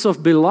sons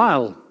of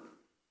Belial.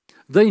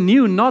 They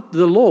knew not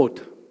the Lord.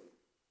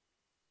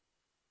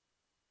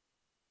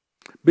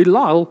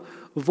 Belial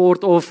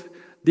word of,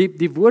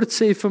 die woord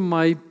sê vir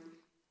my,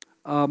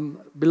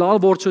 Belial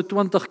word so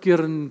 20 keer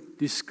in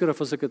die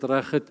skrif, as ek dit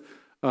reg het,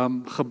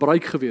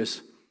 gebruik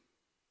gewees.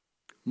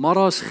 Maar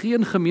daar is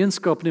geen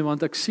gemeenskap nie,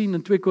 want ek sien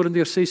in 2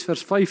 Korintiërs 6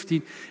 vers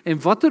 15,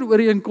 en watter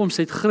ooreenkoms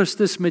het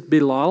Christus met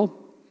Belial?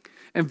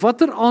 En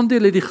watter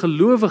aandeel het die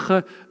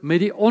gelowige met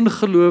die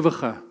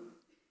ongelowige?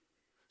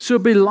 So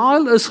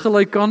Belial is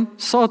gelyk aan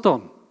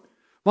Satan,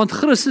 want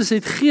Christus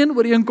het geen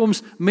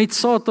ooreenkoms met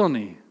Satan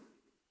nie.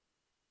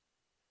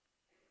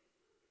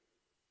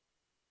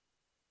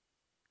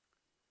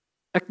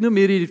 Ek noem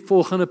hierdie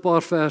volgende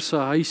paar verse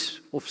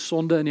huis of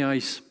sonde in die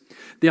huis.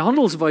 Die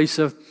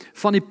handelswyse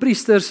van die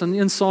priesters in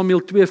 1 Samuel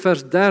 2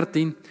 vers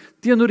 13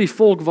 teenoor die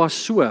volk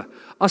was so: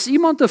 as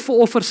iemand 'n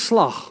offer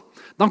slag,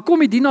 dan kom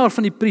die dienaar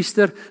van die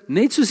priester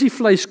net soos die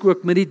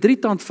vleiskook met die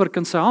 3-tandvurk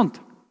in sy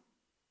hand.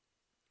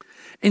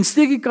 En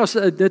steek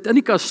dit in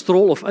die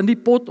kastrol of in die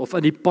pot of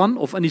in die pan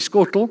of in die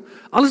skottel,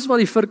 alles wat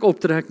die vurk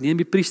optrek, neem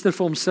die priester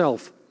vir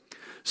homself.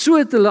 So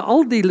het hulle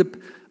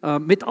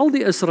met al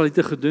die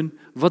Israeliete gedoen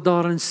wat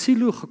daar in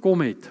Silo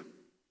gekom het.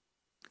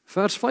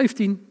 Vers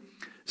 15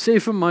 sê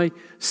vir my,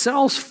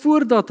 selfs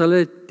voordat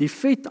hulle die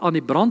vet aan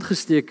die brand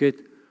gesteek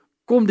het,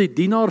 kom die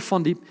dienaar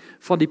van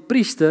die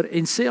priester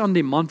en sê aan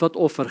die man wat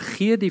offer,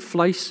 gee die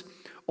vleis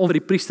om vir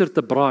die priester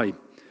te braai,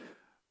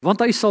 want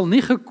hy sal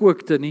nie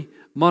gekookte nie,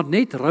 maar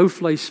net rou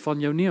vleis van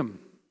jou neem.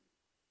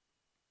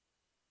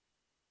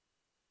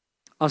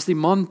 As die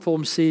man vir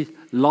hom sê,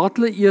 laat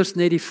hulle eers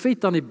net die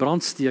vet aan die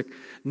brand steek,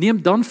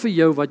 neem dan vir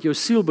jou wat jou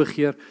siel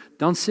begeer,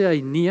 dan sê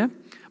hy nee,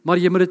 maar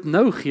jy moet dit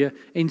nou gee,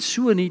 en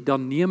so nie,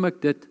 dan neem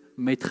ek dit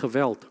met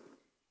geweld.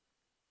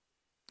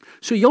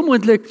 So heel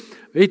moontlik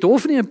het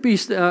Hofni en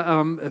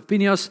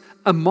Pinias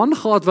 'n man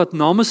gehad wat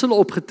namens hulle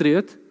opgetree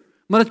het,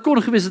 maar dit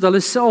kon gewees het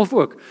hulle self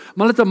ook,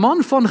 maar hulle het 'n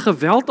man van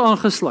geweld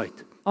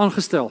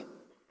aangestel.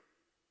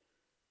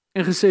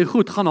 En gesê,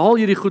 goed, gaan haal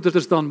hierdie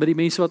goederes dan by die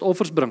mense wat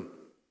offers bring.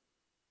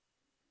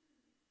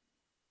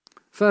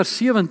 Vers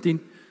 17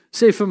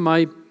 sê vir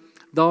my,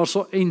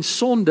 daarso en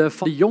sonde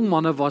van die jong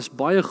manne was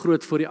baie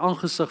groot voor die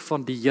aangesig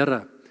van die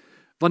Here,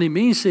 want die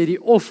mense het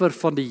die offer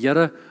van die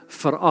Here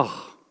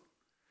verag.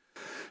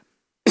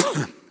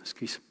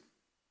 Ekskuus.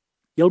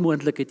 Heel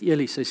moontlik het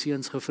Eli sy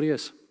seuns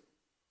gevrees.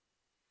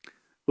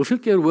 Hoeveel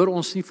keer hoor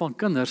ons nie van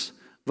kinders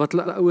wat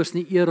hulle ouers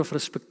nie eer of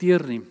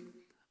respekteer nie,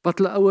 wat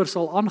hulle ouers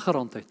al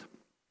aangerand het.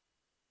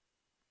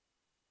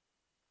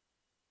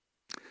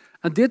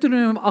 In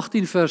Deuteronomium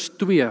 18 vers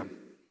 2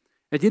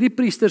 het hierdie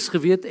priesters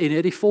geweet en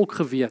het die volk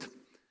geweet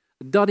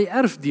dat die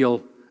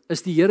erfdeel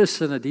is die Here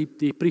se,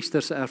 die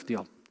priesters se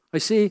erfdeel. Hy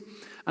sê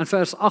in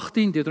vers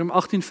 18, Deuteronomium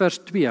 18 vers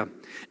 2,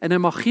 en hy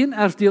mag geen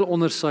erfdeel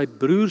onder sy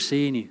broers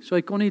hê nie, so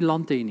hy kon nie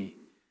land hê nie.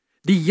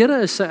 Die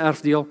Here is sy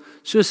erfdeel,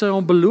 soos hy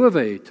hom beloof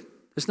het.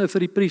 Dis nou vir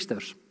die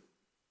priesters.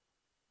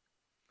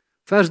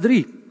 Vers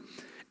 3,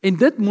 en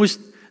dit moes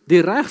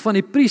die reg van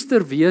die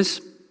priester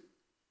wees,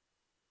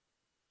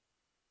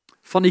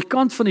 van die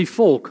kant van die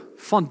volk,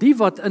 van die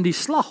wat in die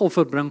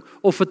slagoffer bring,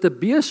 of het 'n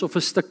bees of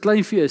 'n stuk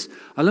kleinvee is,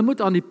 hulle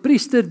moet aan die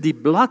priester die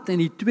blad en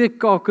die 2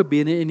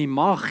 kakebene en die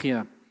maag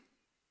gee.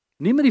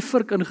 Nie met die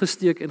vurk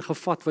ingesteek en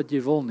gevat wat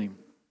jy wil nie.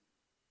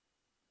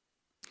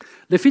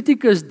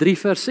 Levitikus 3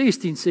 vers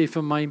 16 sê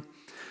vir my,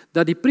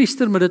 dat die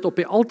priester moet dit op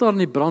die altaar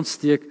in die brand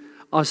steek,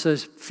 as 'n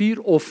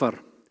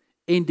vuuroffer,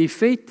 en die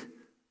vet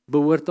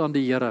behoort aan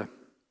die Here.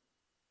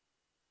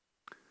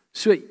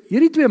 So,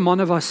 hierdie 2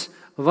 manne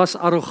was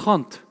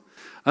arrogant.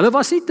 Hulle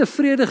was nie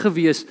tevrede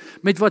gewees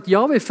met wat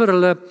Jahwe vir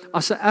hulle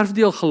as 'n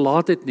erfdeel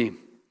gelaat het nie.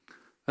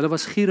 Hulle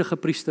was gierige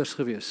priesters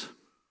gewees.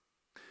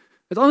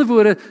 Met ander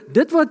woorde,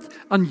 dit wat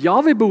aan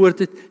Jahwe behoort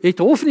het, het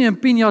Hofni en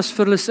Pinias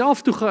vir hulle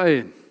self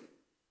toegeëien.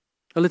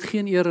 Hulle het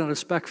geen eer en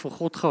respek vir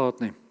God gehad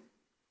nie.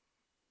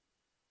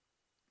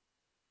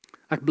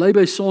 Ek bly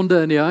by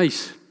sonde in die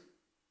huis.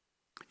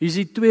 Hier is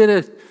die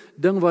tweede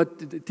ding wat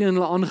teen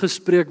hulle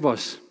aangespreek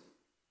was.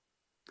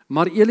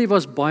 Maar Eli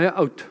was baie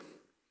oud.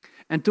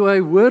 En toe hy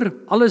hoor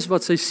alles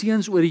wat sy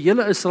seuns oor die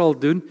hele Israel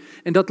doen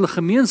en dat hulle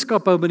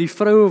gemeenskap hou met die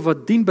vroue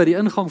wat dien by die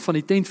ingang van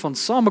die tent van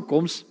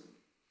samekoms,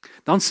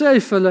 dan sê hy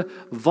vir hulle,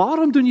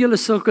 waarom doen julle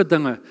sulke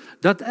dinge,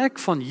 dat ek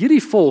van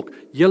hierdie volk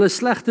julle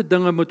slegte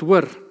dinge moet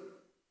hoor?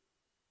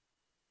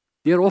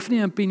 Deur Hofni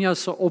en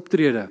Pinjas se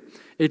optrede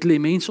het hulle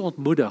mense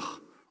ontmoedig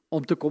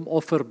om te kom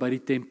offer by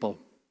die tempel.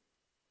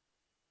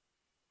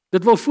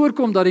 Dit wil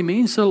voorkom dat die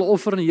mense hulle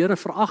offer aan die Here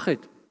verag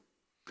het,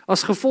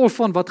 as gevolg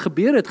van wat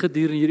gebeur het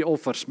gedurende hierdie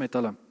offers met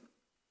hulle.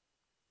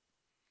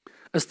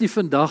 Is nie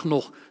vandag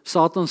nog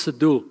Satan se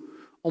doel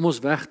om ons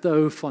weg te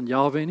hou van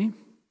Jahwe nie?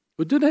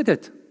 Hoe doen hy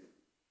dit?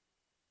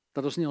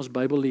 Dat ons nie ons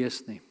Bybel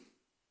lees nie.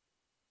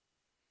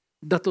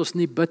 Dat ons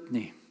nie bid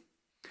nie.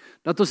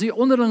 Dat ons die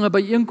onderlinge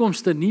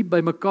byeenkomste nie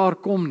by mekaar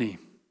kom nie.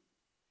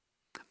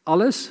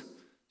 Alles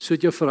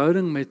sodat jou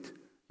verhouding met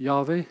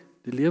Jahwe,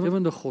 die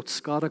lewende God,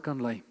 skade kan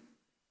lei.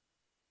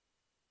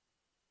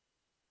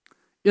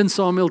 1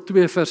 Samuel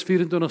 2 vers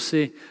 24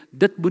 sê,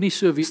 dit moenie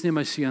so wees nie,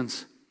 my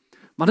seuns,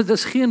 maar dit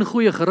is geen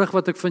goeie gerig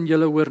wat ek van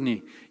julle hoor nie.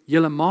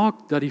 Julle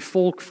maak dat die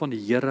volk van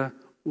die Here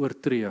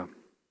oortree.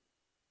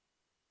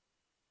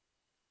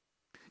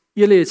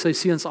 Eli het sy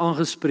seuns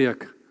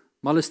aangespreek,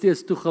 maar hulle is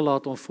steeds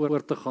toegelaat om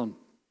voort te gaan.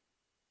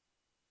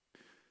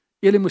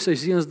 Eli moes sy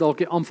seuns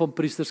dalk die ampt van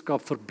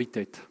priesterskap verbied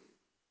het,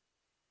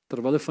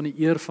 terwyl van die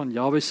eer van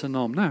Jahwe se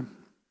naam, né?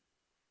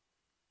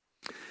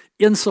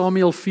 1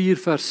 Samuel 4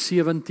 vers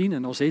 17,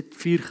 en ons het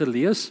 4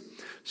 gelees,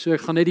 so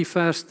ek gaan net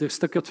die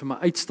stuk wat vir my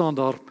uitstaan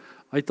daar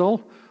uithaal.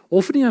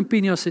 Hofni en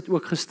Pinjas het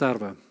ook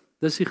gesterwe.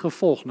 Dis die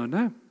gevolg nou,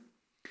 né?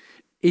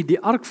 En die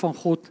ark van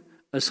God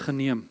is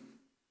geneem.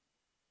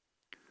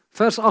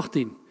 Vers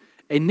 18,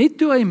 en net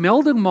toe hy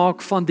melding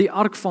maak van die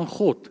ark van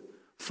God,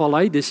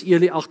 val hy, dis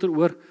Eli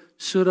agteroor,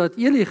 sodat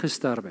Eli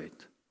gesterwe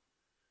het.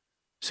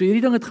 So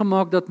hierdie ding het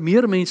gemaak dat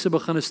meer mense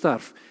begin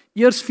sterf.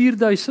 Eers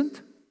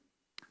 4,000,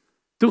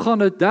 toe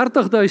gaan dit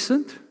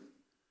 30,000,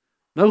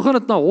 nou gaan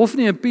dit na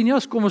Hofni en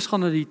Pinjas, kom ons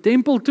gaan na die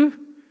tempel toe,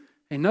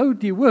 en nou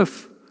die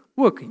hoof,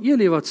 ook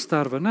Eli wat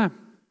sterwe, né?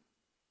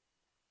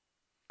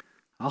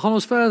 Dan gaan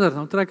ons verder,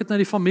 dan trek dit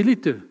na die familie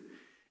toe.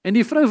 En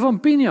die vrou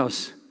van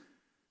Pinjas,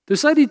 toe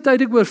sy die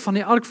tyd ek hoor van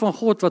die ark van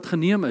God wat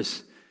geneem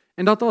is,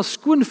 en dat haar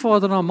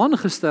skoonvader en haar man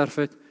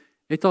gesterf het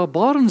haar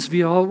barens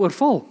wie haar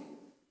oorval.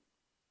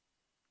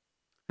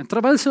 En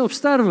terwyl sy op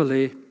sterwe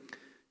lê,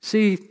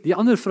 sê die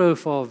ander vrou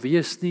vir haar,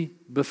 wees nie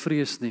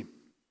bevrees nie.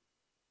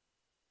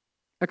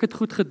 Ek het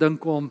goed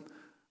gedink om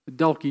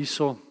dalk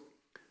hierso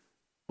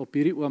op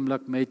hierdie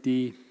oomblik met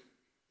die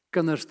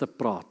kinders te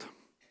praat.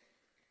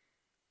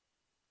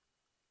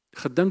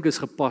 Gedink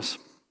is gepas.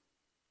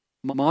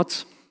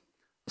 Maats,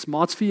 as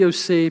maats vir jou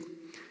sê,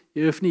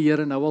 jy hoef nie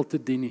Here nou al te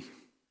dien nie.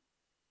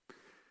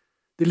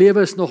 Die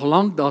lewe is nog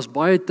lank, daar's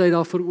baie tyd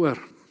daarvoor oor.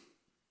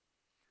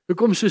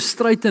 Hoekom so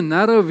stryd en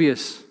narrow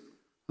wees?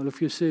 Hulle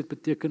vir jou sê, dit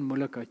beteken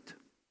moeilikheid.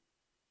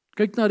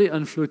 Kyk na die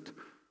invloed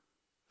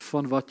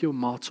van wat jou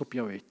maats op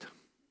jou het.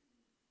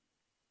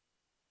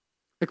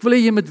 Ek wil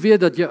hê jy moet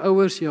weet dat jou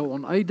ouers jou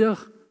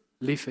oneindig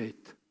lief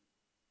het.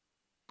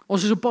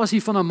 Ons is op pas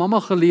hier van 'n mamma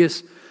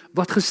gelees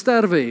wat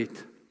gesterwe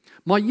het,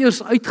 maar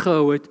eers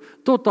uitgehou het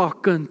tot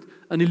haar kind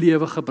in die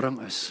lewe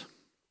gebring is.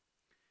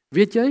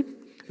 Weet jy?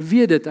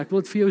 Weet dit, ek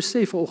wil dit vir jou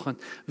sê vanoggend.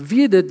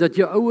 Weet dit dat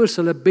jou ouers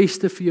hulle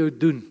beste vir jou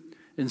doen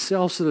en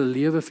selfs hulle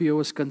lewe vir jou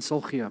as kind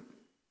sal gee.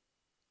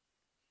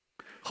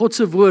 God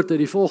se woord het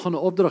die volgende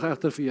opdrag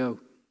egter vir jou.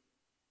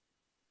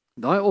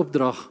 Daai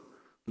opdrag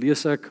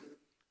lees ek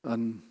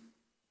in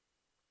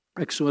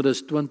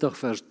Exodus 20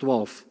 vers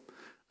 12.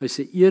 Hy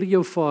sê, eer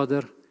jou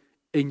vader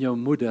en jou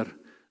moeder,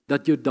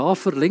 dat jou dae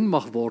verleng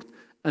mag word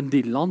in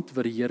die land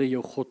wat die Here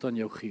jou God aan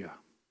jou gee.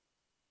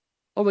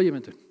 Al wat jy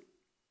moet doen.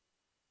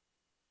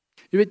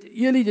 Jy weet,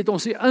 Eli het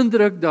ons die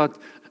indruk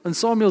dat in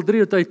Samuel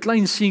 3 dat hy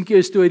klein seentjie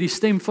is toe hy die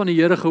stem van die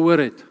Here gehoor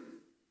het.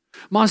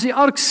 Maar as die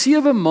ark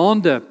 7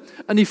 maande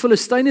in die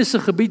Filistyniese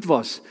gebied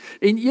was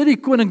en eer die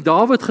koning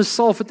Dawid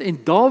gesalf het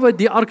en Dawid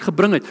die ark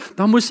gebring het,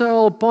 dan moes hy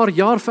al 'n paar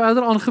jaar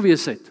verder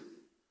aangewees het.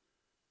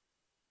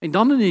 En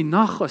dan in die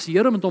nag as die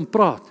Here met hom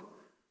praat,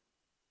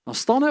 dan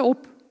staan hy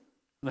op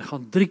en hy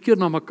gaan 3 keer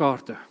na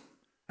mekaar toe.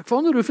 Ek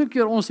wonder hoeveel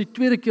keer ons die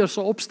tweede keer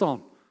sal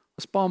opstaan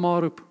as pa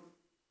maar roep.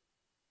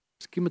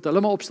 Miskien moet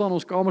hulle maar opstaan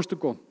ons kamers toe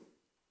kom.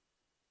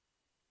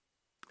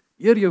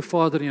 Eer jou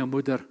vader en jou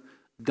moeder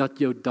dat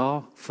jou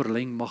dae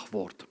verleng mag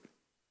word.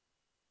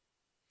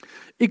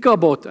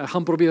 Ikabod, ek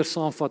gaan probeer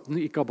saamvat,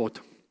 nie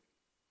Ikabod.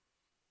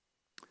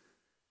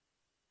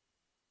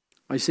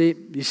 Hy sê,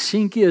 die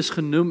seentjie is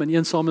genoem in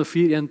 1 Samuel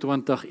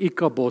 4:21,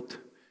 Ikabod.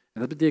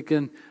 En dit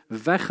beteken,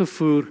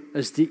 weggevoer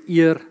is die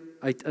eer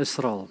uit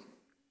Israel.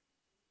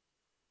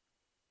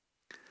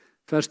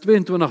 Vers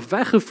 22,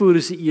 weggevoer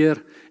is die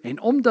eer, en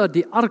omdat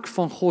die ark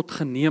van God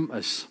geneem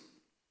is.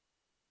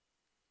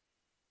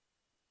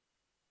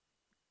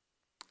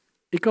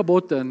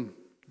 Ikabod in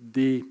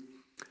die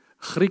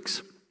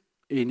Grieks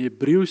en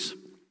Hebreëus,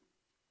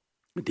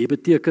 die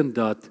beteken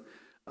dat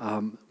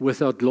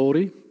without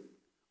glory,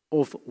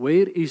 of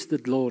where is the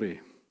glory?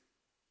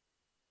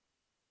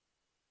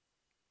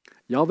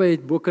 Jahwe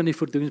het bo kan die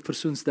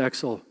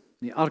versoensdeksel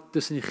in die ark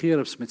tussen die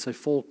gerubs met sy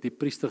volk, die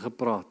priester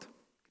gepraat.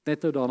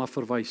 Net nou daarna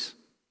verwys.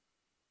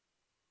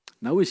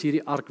 Nou is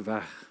hierdie ark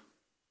weg.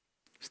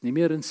 Is nie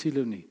meer in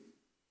Silo nie.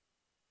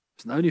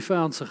 Is nou in die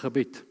vyand se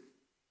gebied.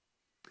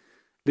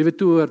 Liewe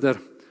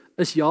toehoorder,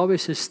 is Jahwe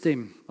se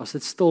stem, as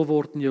dit stil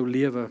word in jou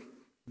lewe,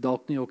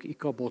 dalk nie ook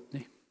Ikabod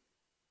nie.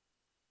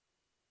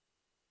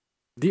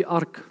 Die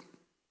ark,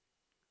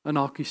 in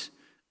hakies,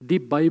 die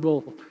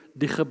Bybel,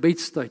 die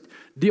gebedstyd,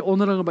 die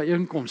onderlinge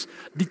byeenkoms,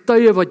 die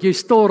tye wat jy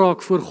stil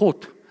raak voor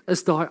God,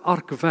 is daai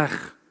ark weg.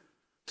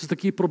 Soos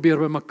ek hier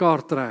probeer by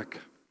mekaar trek.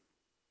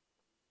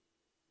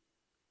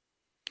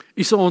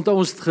 U sal onthou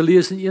ons het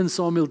gelees in 1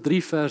 Samuel 3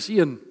 vers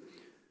 1.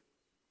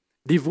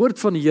 Die woord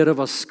van die Here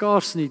was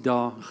skaars nie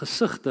daar,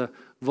 gesigte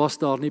was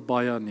daar nie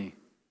baie nie.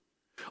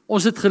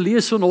 Ons het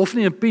gelees van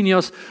Hofni en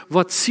Pinias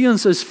wat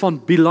seuns is van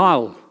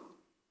Bilaal.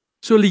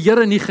 So hulle die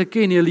Here nie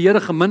geken nie, hulle die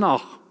Here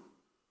geminag.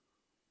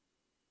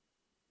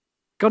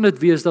 Kan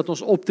dit wees dat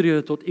ons optrede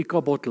tot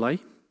Ikabod lei?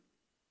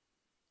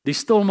 Die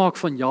stilmaak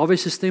van Jahwe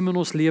se stem in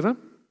ons lewe?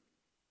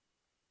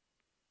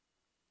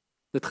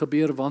 Dit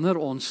gebeur wanneer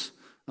ons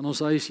in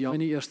ons huis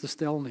Jahwe nie eerste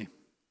stel nie.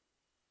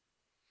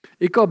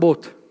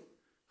 Ikabod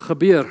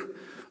gebeur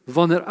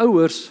wanneer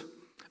ouers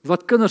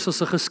wat kinders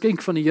as 'n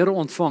geskenk van die Here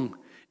ontvang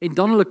en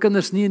dan hulle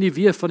kinders nie in die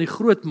weë van die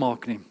groot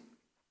maak nie.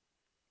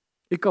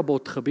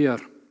 Ikabod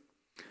gebeur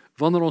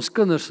wanneer ons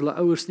kinders hulle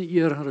ouers nie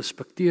eer en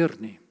respekteer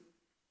nie.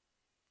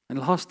 En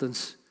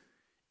laastens,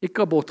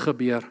 Ikabod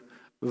gebeur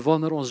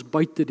wanneer ons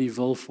buite die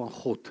wil van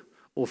God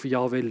of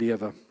Jahwe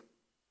lewe.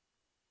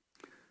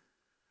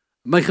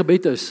 My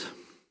gebed is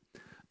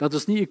dat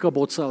ons nie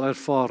Ikabod sal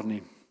ervaar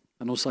nie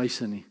in ons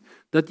huise nie.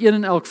 Dat een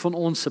en elk van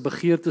ons se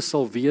begeerte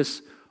sal wees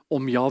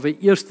om Jahwe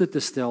eerste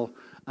te stel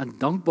en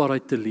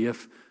dankbaarheid te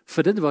leef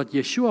vir dit wat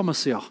Yeshua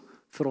Messiah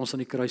vir ons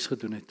aan die kruis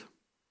gedoen het.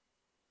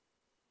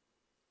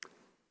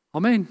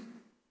 Amen.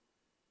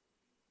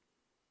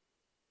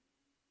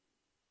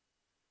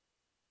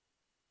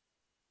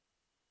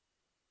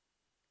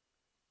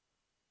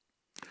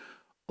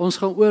 Ons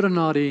gaan oor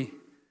na die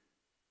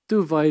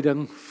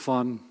toewyding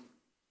van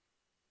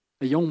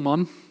 'n jong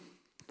man.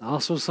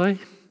 Daar sou sy.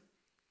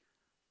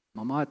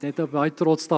 Mamma het net op baie trots